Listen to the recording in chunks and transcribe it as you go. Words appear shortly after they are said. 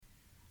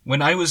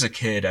When I was a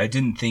kid, I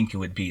didn't think it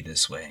would be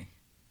this way.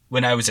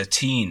 When I was a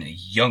teen, a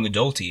young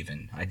adult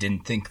even, I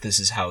didn't think this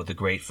is how the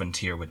great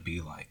frontier would be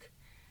like.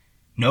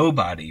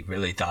 Nobody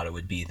really thought it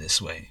would be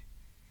this way.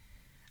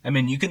 I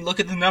mean, you can look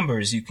at the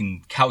numbers, you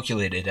can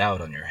calculate it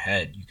out on your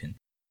head, you can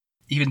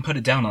even put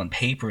it down on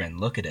paper and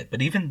look at it,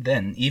 but even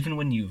then, even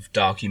when you've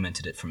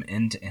documented it from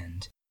end to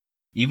end,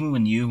 even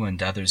when you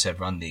and others have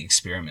run the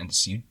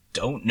experiments, you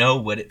don't know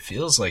what it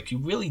feels like. You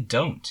really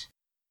don't.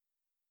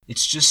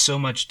 It's just so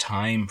much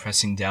time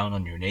pressing down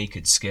on your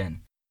naked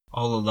skin,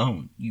 all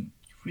alone. You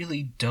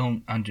really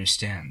don't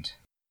understand.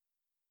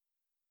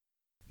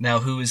 Now,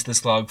 who is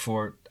this log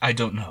for? I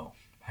don't know,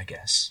 I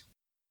guess.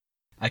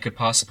 I could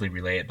possibly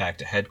relay it back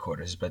to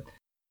headquarters, but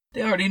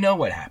they already know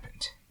what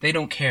happened. They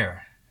don't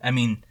care. I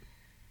mean,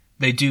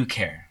 they do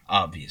care,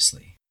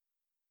 obviously.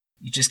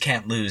 You just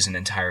can't lose an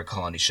entire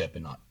colony ship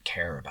and not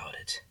care about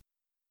it.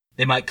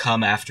 They might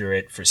come after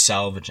it for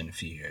salvage in a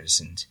few years,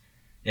 and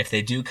if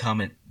they do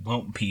come, it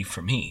won't be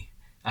for me.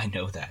 I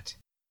know that.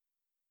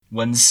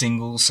 One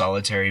single,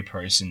 solitary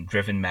person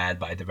driven mad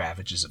by the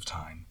ravages of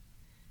time.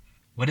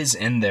 What is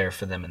in there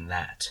for them in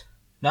that?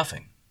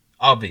 Nothing,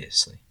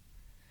 obviously.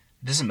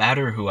 It doesn't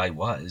matter who I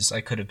was.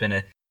 I could have been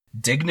a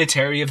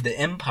dignitary of the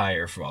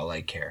Empire for all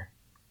I care.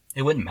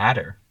 It wouldn't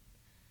matter.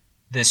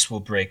 This will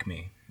break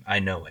me. I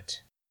know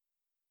it.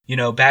 You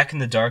know, back in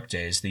the dark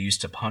days, they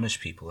used to punish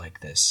people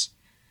like this.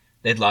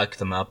 They'd lock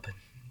them up,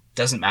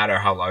 doesn't matter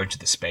how large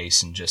the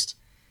space, and just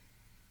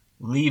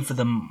leave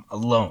them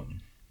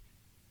alone.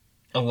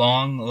 A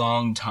long,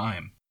 long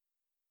time.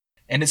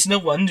 And it's no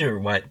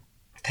wonder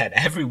that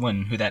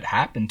everyone who that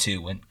happened to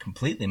went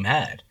completely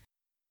mad.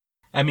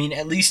 I mean,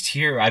 at least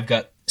here I've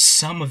got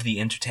some of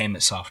the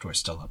entertainment software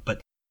still up,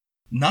 but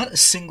not a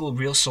single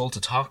real soul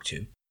to talk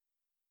to.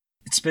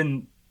 It's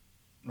been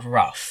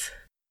rough.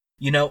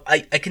 You know, I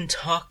can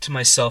talk to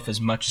myself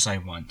as much as I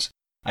want.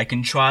 I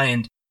can try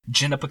and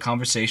gin up a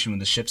conversation with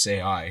the ship's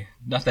AI.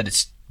 Not that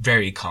it's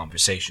very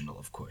conversational,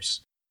 of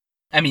course.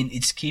 I mean,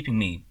 it's keeping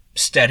me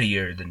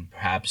steadier than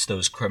perhaps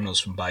those criminals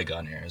from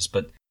bygone eras,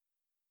 but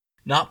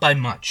not by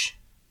much.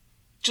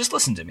 Just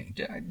listen to me.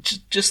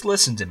 Just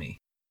listen to me.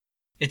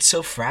 It's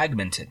so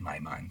fragmented, my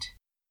mind.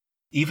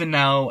 Even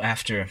now,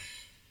 after...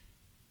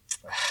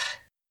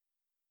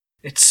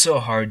 It's so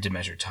hard to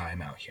measure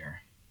time out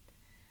here.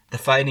 The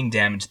fighting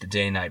damaged the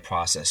day-night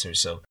processor,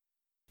 so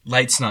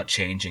light's not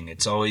changing.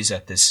 It's always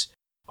at this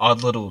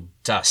odd little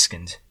dusk,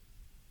 and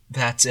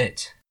that's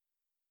it.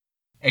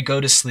 I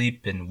go to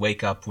sleep and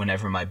wake up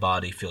whenever my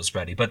body feels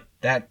ready, but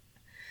that...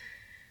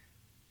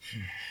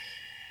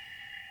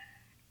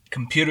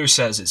 Computer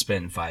says it's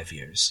been 5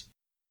 years.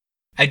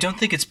 I don't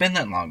think it's been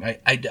that long.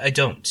 I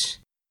don't.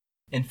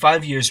 In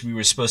 5 years we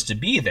were supposed to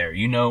be there,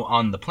 you know,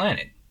 on the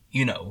planet.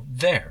 You know,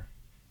 there.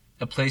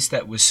 A place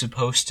that was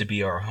supposed to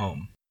be our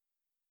home.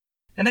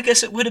 And I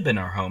guess it would have been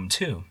our home,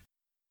 too.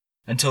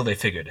 Until they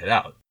figured it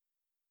out.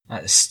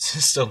 I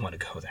still want to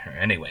go there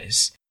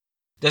anyways.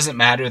 Doesn't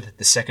matter that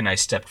the second I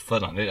stepped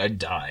foot on it, I'd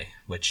die,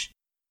 which,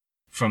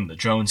 from the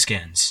drone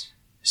scans,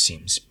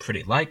 seems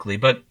pretty likely,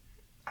 but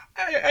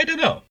I don't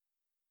know.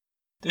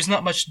 There's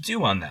not much to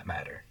do on that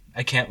matter.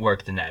 I can't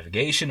work the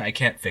navigation, I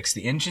can't fix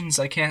the engines,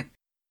 I can't...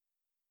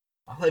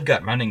 All I've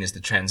got running is the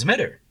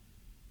transmitter.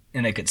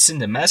 And I could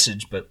send a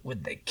message, but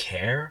would they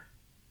care?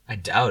 I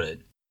doubt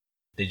it.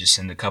 They just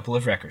send a couple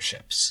of wrecker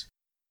ships.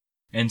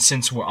 And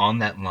since we're on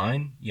that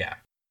line, yeah.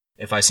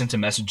 If I sent a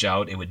message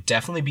out, it would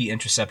definitely be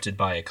intercepted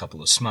by a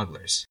couple of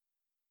smugglers.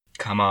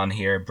 Come on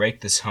here,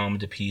 break this home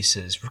to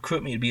pieces,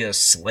 recruit me to be a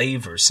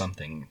slave or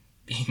something.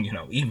 You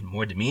know, even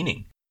more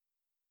demeaning.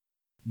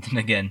 Then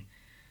again,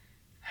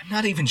 I'm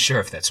not even sure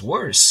if that's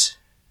worse.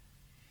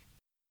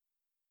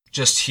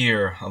 Just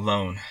here,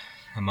 alone,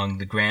 among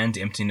the grand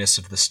emptiness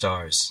of the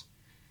stars.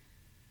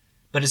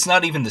 But it's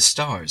not even the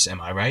stars,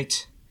 am I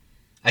right?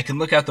 I can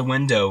look out the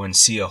window and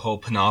see a whole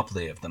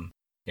panoply of them,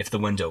 if the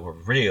window were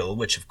real,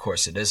 which of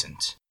course it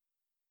isn't.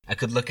 I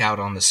could look out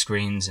on the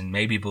screens and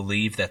maybe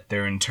believe that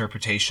their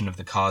interpretation of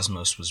the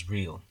cosmos was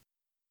real.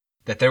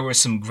 That there were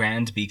some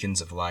grand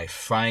beacons of life,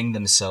 frying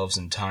themselves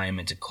in time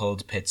into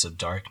cold pits of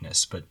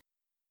darkness, but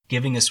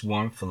giving us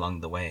warmth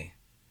along the way.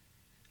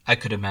 I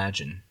could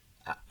imagine.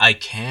 I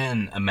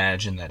can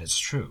imagine that it's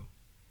true.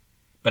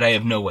 But I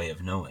have no way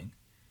of knowing.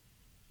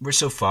 We're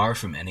so far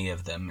from any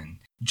of them, and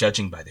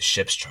judging by the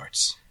ship's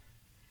charts,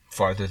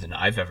 farther than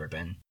I've ever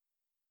been.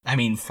 I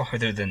mean,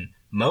 farther than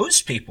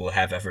most people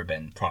have ever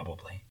been,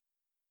 probably.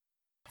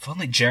 If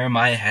only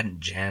Jeremiah hadn't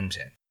jammed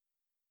it.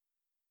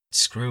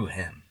 Screw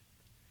him.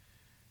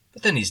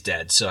 But then he's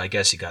dead, so I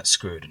guess he got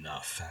screwed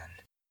enough,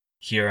 and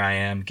here I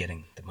am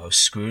getting the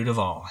most screwed of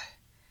all.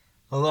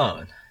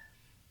 Alone.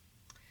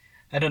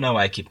 I don't know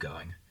why I keep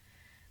going.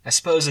 I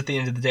suppose at the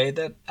end of the day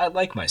that I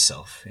like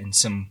myself. In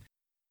some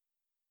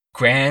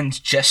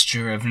grand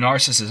gesture of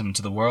narcissism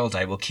to the world,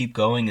 I will keep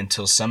going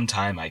until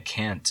sometime I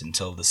can't,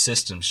 until the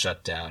system's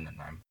shut down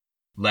and I'm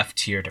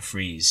left here to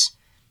freeze.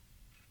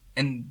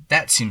 And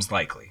that seems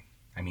likely.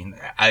 I mean,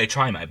 I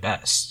try my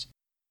best.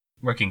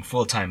 Working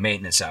full-time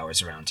maintenance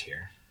hours around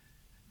here.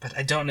 But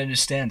I don't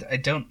understand. I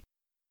don't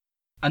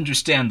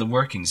understand the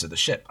workings of the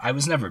ship. I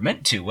was never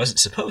meant to, wasn't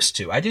supposed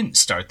to. I didn't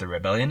start the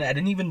rebellion. I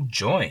didn't even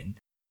join.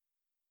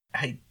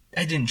 I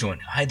didn't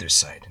join either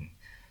side, and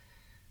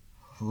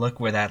look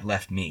where that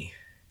left me.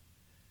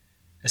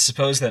 I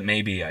suppose that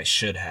maybe I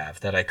should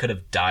have, that I could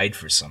have died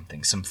for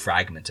something, some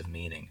fragment of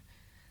meaning,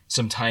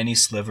 some tiny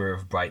sliver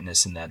of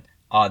brightness in that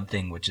odd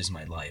thing which is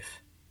my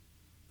life.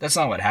 That's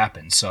not what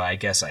happened, so I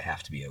guess I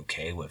have to be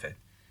okay with it.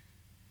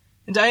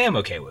 And I am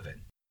okay with it.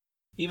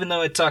 Even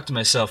though I talk to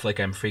myself like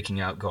I'm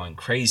freaking out going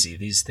crazy,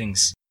 these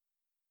things...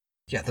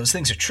 Yeah, those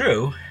things are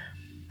true.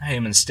 I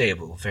am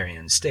unstable, very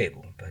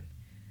unstable, but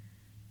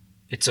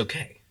it's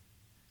okay.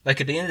 Like,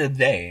 at the end of the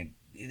day,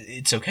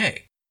 it's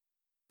okay.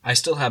 I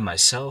still have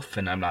myself,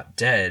 and I'm not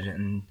dead,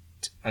 and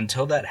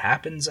until that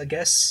happens, I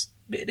guess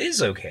it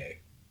is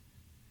okay.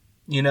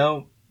 You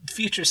know,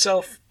 future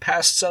self,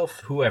 past self,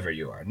 whoever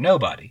you are,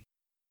 nobody.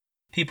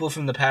 People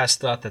from the past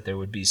thought that there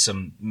would be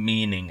some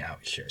meaning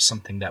out here,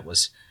 something that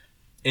was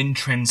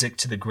intrinsic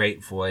to the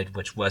great void,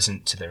 which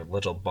wasn't to their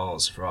little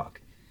balls of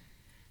rock.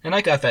 And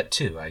I got that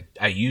too.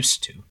 I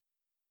used to.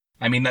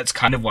 I mean, that's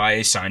kind of why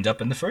I signed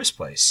up in the first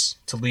place,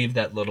 to leave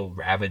that little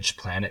ravaged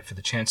planet for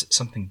the chance at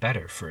something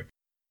better, for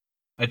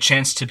a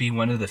chance to be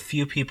one of the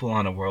few people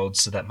on a world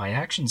so that my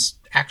actions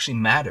actually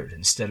mattered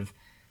instead of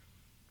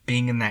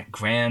being in that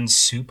grand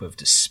soup of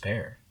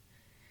despair.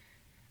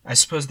 I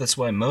suppose that's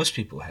why most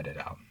people headed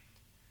out.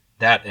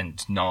 That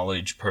and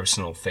knowledge,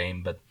 personal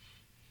fame, but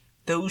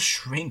those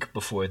shrink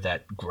before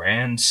that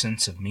grand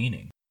sense of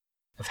meaning,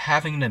 of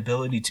having an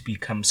ability to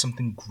become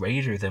something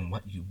greater than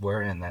what you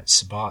were in that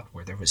spot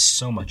where there was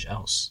so much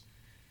else.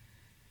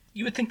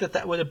 You would think that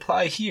that would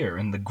apply here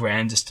in the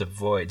grandest of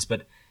voids,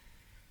 but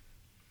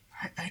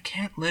I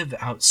can't live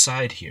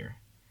outside here.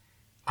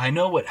 I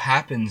know what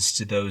happens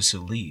to those who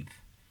leave.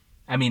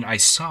 I mean, I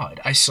saw it.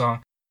 I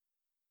saw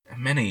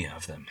many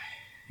of them,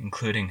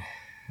 including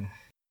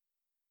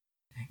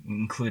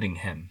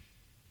him.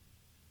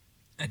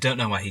 I don't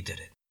know why he did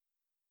it.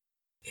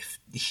 If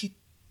he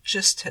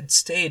just had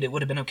stayed, it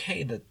would have been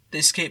okay. The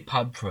escape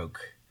pod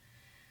broke.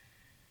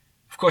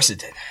 Of course it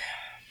did.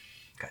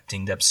 Got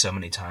dinged up so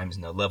many times,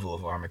 no level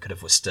of armor could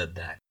have withstood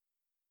that.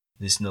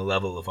 At least no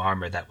level of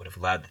armor that would have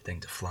allowed the thing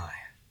to fly.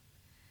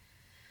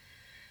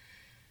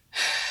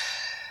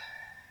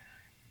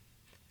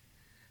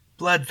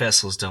 Blood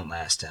vessels don't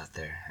last out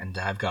there, and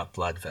I've got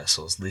blood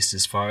vessels, at least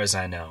as far as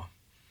I know.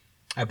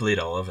 I bleed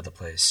all over the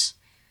place.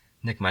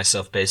 Nick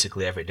myself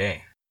basically every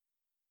day.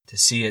 To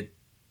see it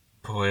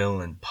boil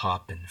and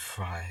pop and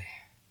fry.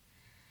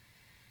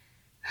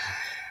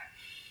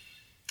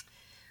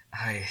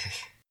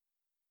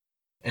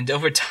 And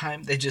over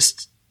time, they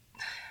just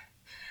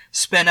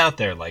span out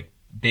there like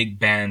big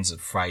bands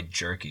of fried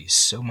jerky,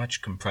 so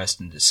much compressed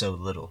into so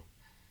little.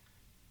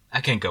 I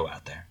can't go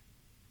out there.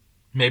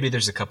 Maybe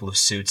there's a couple of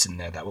suits in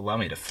there that will allow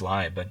me to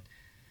fly, but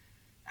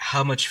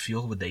how much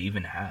fuel would they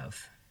even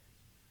have?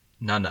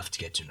 Not enough to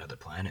get to another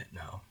planet,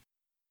 no.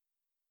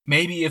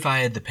 Maybe if I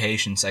had the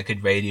patience, I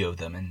could radio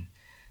them and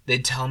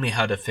they'd tell me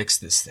how to fix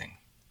this thing.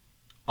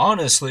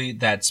 Honestly,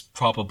 that's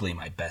probably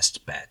my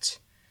best bet.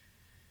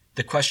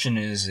 The question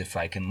is if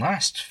I can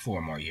last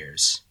 4 more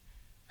years.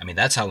 I mean,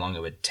 that's how long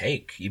it would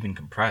take, even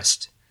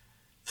compressed.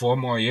 4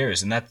 more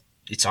years, and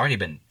it's already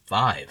been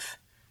 5.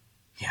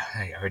 Yeah,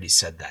 I already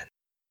said that.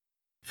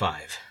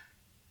 5.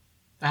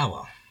 Ah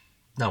well,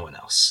 no one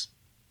else.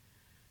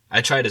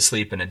 I try to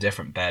sleep in a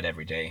different bed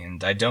every day,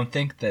 and I don't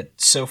think that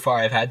so far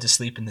I've had to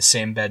sleep in the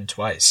same bed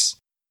twice.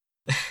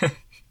 I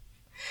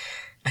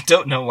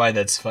don't know why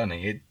that's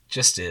funny, it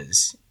just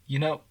is. You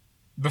know,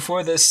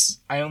 before this,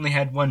 I only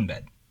had 1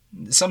 bed.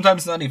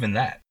 Sometimes not even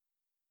that.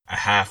 A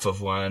half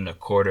of one, a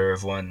quarter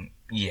of one,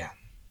 yeah.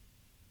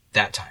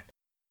 That time.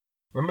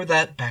 Remember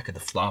that back at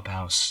the flop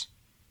house?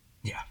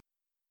 Yeah.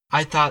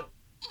 I thought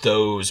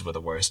those were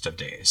the worst of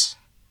days.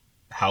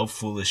 How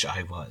foolish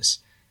I was.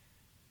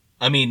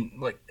 I mean,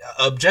 like,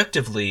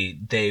 objectively,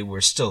 they were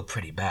still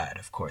pretty bad,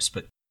 of course,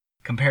 but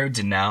compared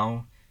to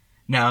now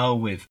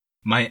with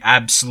my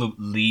absolute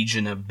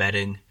legion of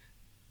bedding,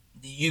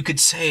 you could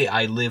say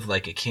I live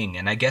like a king,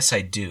 and I guess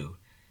I do.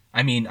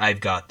 I mean,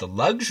 I've got the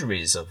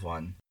luxuries of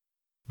one.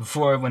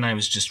 Before, when I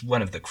was just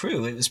one of the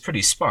crew, it was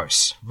pretty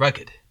sparse,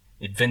 rugged,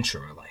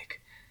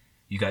 adventurer-like.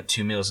 You got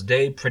 2 meals a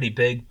day, pretty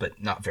big,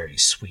 but not very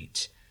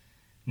sweet.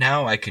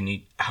 Now I can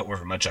eat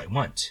however much I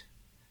want.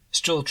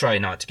 Still try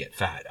not to get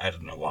fat, I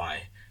don't know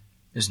why.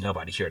 There's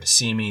nobody here to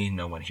see me,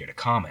 no one here to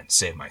comment,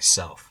 save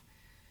myself.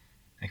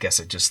 I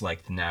guess I just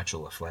like the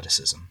natural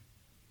athleticism.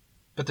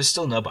 But there's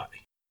still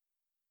nobody.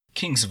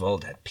 Kings of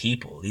old had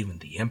people, even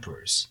the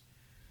emperors.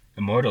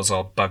 Immortals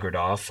all buggered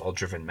off, all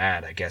driven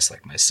mad, I guess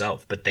like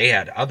myself, but they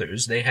had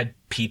others, they had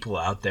people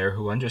out there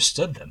who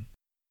understood them.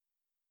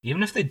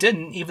 Even if they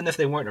didn't, even if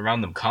they weren't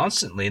around them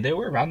constantly, they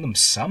were around them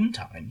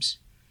sometimes.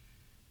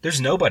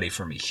 There's nobody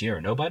for me here,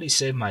 nobody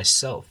save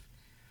myself.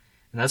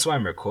 And that's why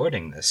I'm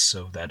recording this,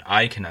 so that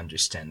I can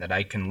understand, that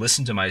I can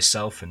listen to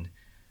myself and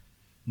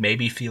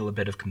maybe feel a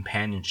bit of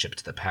companionship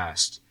to the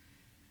past,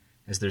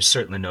 as there's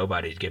certainly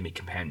nobody to give me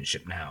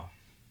companionship now.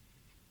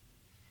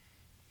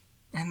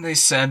 And they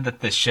said that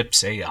the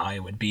ship's AI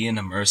would be an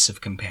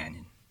immersive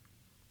companion.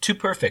 Too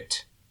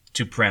perfect.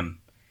 Too prim.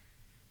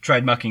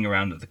 Tried mucking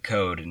around with the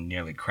code and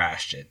nearly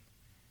crashed it.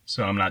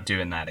 So I'm not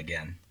doing that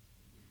again.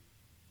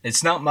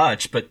 It's not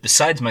much, but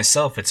besides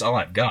myself, it's all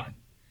I've got.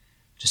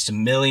 Just a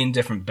million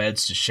different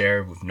beds to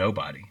share with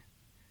nobody.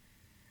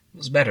 It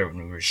was better when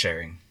we were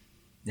sharing.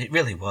 It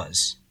really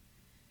was.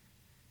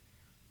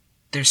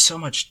 There's so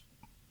much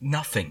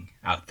nothing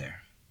out there.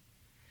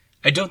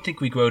 I don't think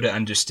we grow to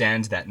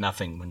understand that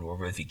nothing when we're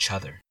with each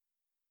other.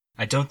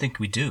 I don't think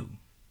we do.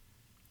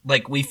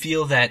 Like, we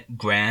feel that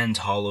grand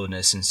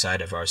hollowness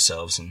inside of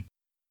ourselves, and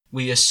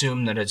we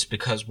assume that it's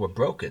because we're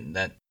broken,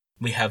 that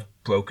we have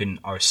broken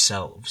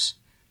ourselves.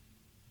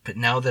 But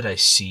now that I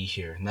see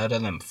here, now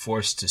that I'm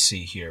forced to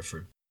see here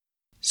for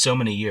so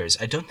many years,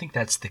 I don't think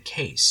that's the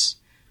case.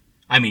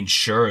 I mean,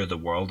 sure, the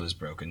world is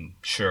broken.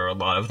 Sure, a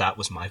lot of that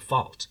was my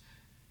fault.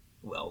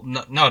 Well,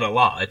 not a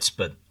lot,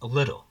 but a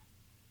little.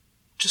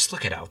 Just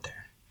look at out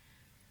there.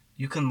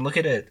 You can look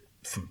at it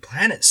from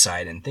planet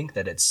side and think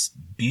that it's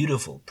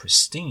beautiful,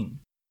 pristine.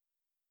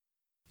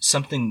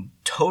 Something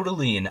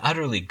totally and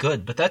utterly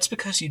good, but that's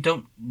because you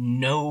don't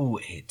know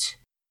it.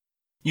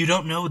 You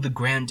don't know the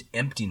grand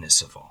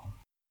emptiness of all.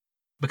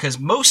 Because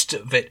most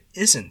of it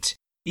isn't.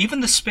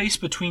 Even the space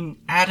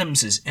between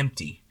atoms is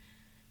empty.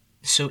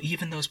 So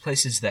even those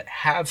places that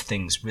have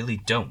things really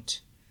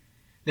don't.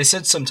 They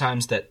said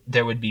sometimes that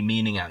there would be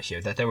meaning out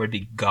here, that there would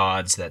be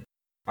gods that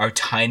our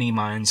tiny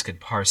minds could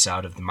parse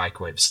out of the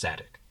microwave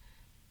static.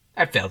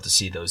 I failed to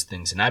see those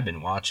things, and I've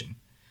been watching.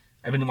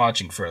 I've been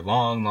watching for a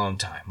long, long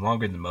time,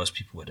 longer than most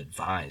people would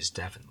advise,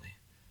 definitely.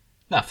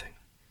 Nothing.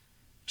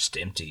 Just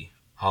empty,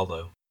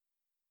 hollow.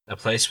 A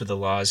place where the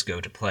laws go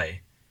to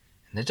play,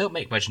 and they don't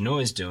make much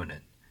noise doing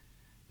it.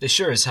 They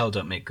sure as hell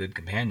don't make good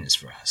companions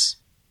for us.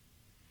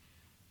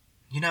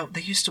 You know,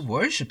 they used to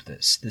worship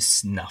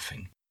this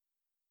nothing.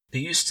 They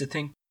used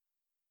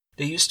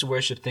to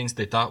worship things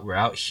they thought were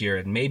out here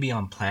and maybe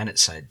on planet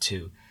side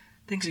too.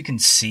 Things you can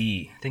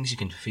see, things you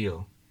can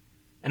feel.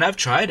 And I've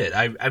tried it.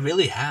 I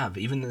really have.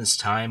 Even in this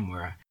time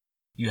where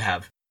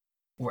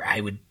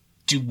I would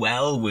do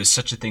well with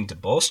such a thing to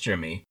bolster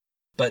me.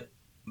 But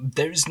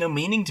there's no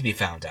meaning to be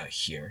found out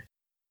here.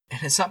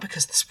 And it's not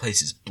because this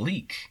place is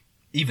bleak,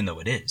 even though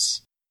it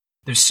is.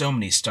 There's so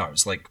many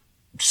stars, like,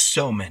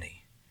 so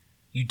many.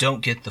 You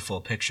don't get the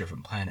full picture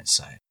from planet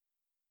side.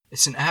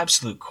 It's an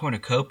absolute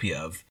cornucopia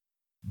of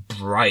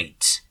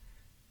bright.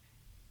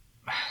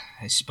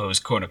 I suppose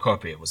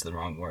cornucopia was the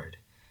wrong word.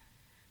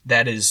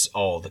 That is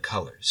all the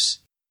colors.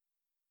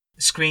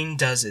 The screen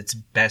does its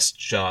best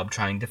job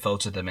trying to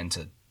filter them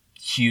into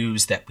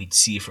hues that we'd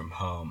see from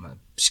home,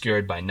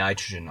 obscured by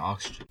nitrogen and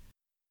oxygen.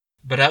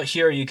 But out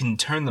here you can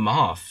turn them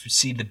off,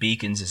 see the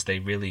beacons as they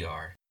really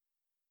are.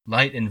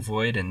 Light and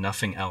void and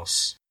nothing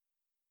else.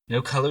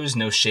 No colors,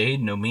 no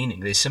shade, no meaning.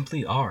 They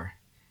simply are.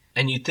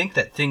 And you'd think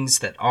that things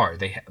that are,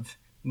 they have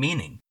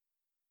meaning.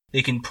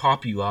 They can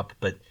prop you up,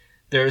 but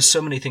there are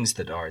so many things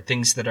that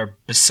are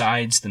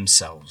besides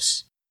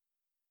themselves.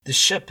 The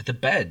ship, the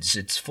beds,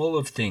 it's full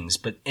of things,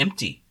 but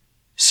empty.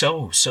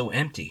 So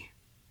empty.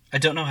 I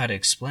don't know how to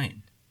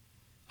explain.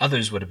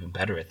 Others would have been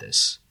better at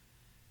this.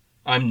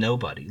 I'm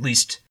nobody. At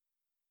least,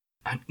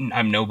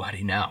 I'm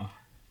nobody now.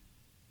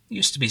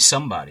 Used to be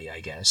somebody,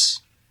 I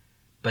guess.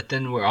 But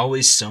then we're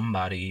always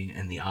somebody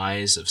in the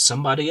eyes of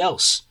somebody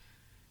else.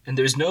 And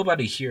there's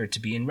nobody here to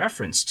be in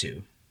reference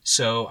to.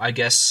 So I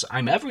guess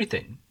I'm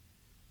everything.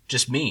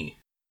 Just me.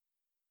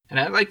 And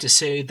I'd like to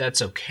say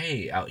that's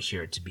okay out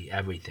here to be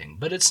everything,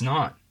 but it's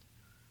not.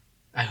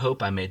 I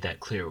hope I made that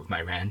clear with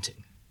my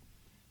ranting.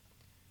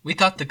 We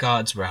thought the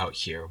gods were out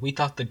here. We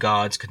thought the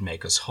gods could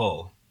make us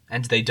whole.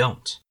 And they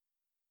don't.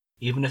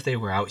 Even if they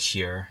were out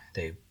here,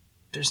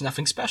 there's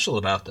nothing special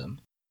about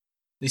them.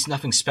 At least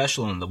nothing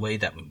special in the way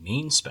that we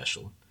mean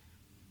special.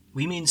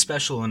 We mean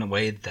special in a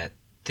way that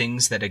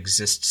things that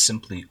exist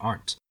simply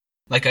aren't.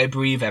 Like I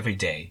breathe every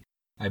day.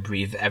 I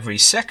breathe every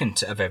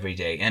second of every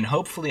day, and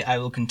hopefully I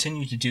will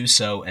continue to do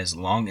so as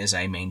long as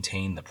I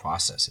maintain the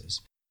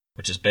processes,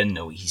 which has been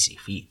no easy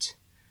feat.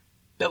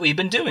 But we've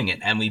been doing it,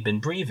 and we've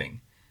been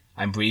breathing.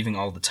 I'm breathing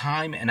all the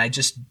time, and I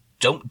just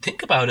don't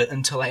think about it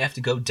until I have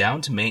to go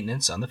down to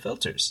maintenance on the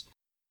filters.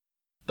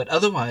 But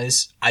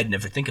otherwise, I'd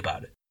never think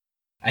about it.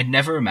 I'd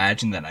never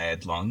imagine that I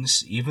had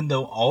lungs, even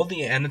though all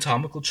the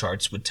anatomical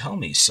charts would tell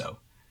me so.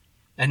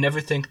 I'd never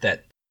think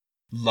that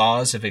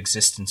laws of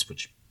existence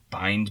which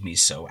bind me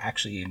so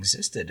actually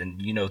existed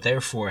and,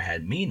 therefore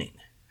had meaning.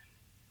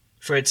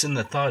 For it's in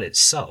the thought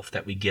itself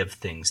that we give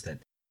things that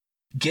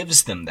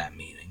gives them that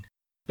meaning.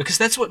 Because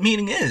that's what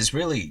meaning is,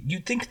 really.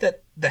 You'd think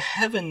that the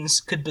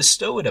heavens could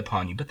bestow it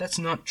upon you, but that's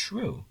not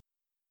true.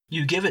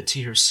 You give it to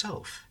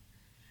yourself.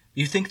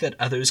 You think that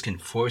others can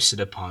force it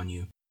upon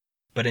you,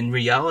 but in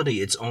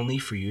reality it's only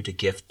for you to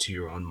gift to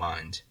your own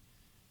mind.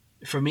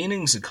 For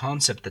meaning's a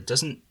concept that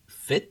doesn't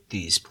fit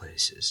these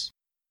places.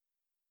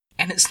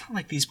 And it's not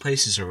like these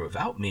places are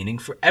without meaning,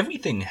 for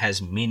everything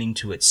has meaning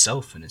to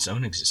itself in its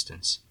own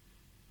existence.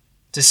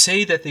 To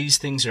say that these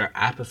things are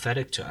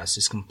apathetic to us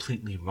is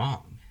completely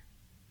wrong.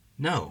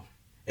 No,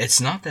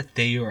 It's not that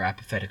they are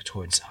apathetic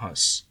towards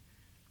us.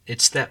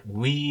 It's that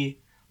we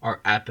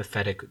are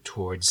apathetic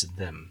towards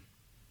them.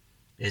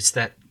 It's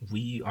that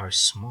we are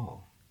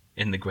small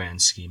in the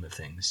grand scheme of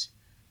things.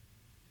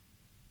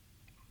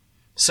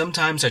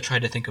 Sometimes I try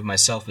to think of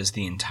myself as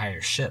the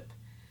entire ship.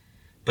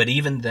 But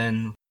even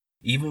then,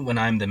 even when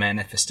I'm the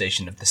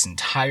manifestation of this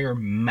entire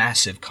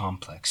massive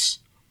complex,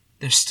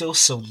 there's still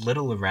so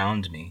little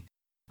around me.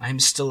 I'm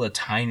still a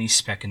tiny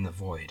speck in the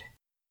void.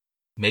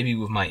 Maybe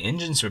with my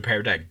engines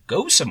repaired I'd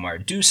go somewhere,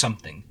 do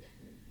something.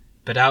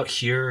 But out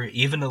here,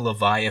 even a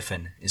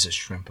leviathan is a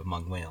shrimp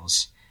among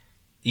whales.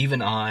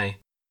 Even I,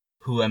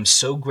 who am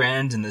so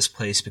grand in this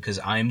place because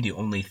I am the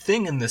only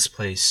thing in this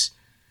place,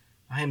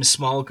 I am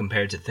small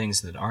compared to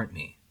things that aren't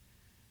me.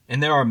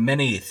 And there are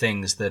many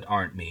things that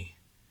aren't me.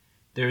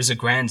 There is a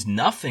grand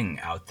nothing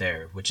out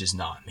there which is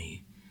not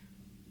me.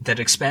 That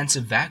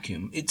expansive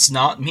vacuum, it's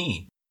not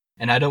me.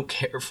 And I don't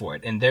care for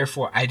it, and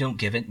therefore I don't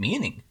give it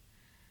meaning.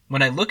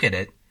 When I look at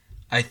it,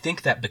 I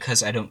think that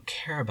because I don't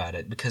care about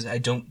it, because I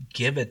don't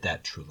give it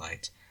that true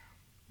light,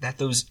 that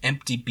those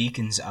empty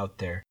beacons out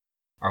there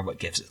are what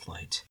gives it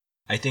light.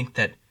 I think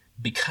that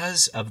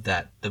because of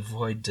that, the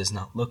void does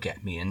not look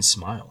at me and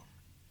smile.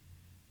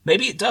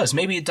 Maybe it does,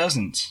 maybe it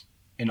doesn't.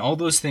 And all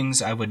those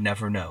things I would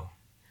never know.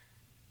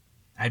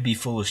 I'd be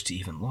foolish to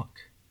even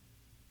look.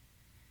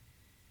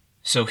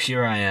 So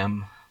here I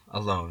am,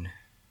 alone,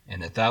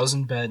 in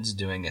 1,000 beds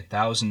doing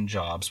 1,000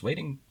 jobs,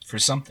 waiting for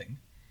something.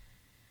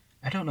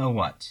 I don't know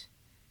what.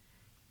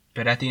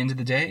 But at the end of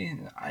the day,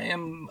 I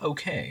am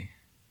okay.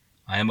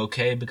 I am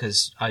okay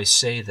because I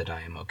say that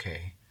I am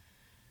okay.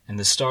 And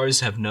the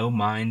stars have no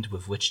mind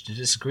with which to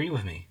disagree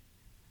with me.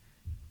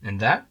 And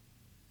that,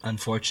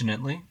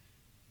 unfortunately,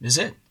 is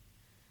it.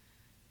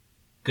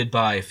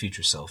 Goodbye,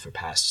 future self or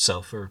past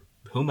self or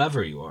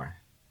whomever you are.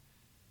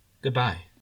 Goodbye.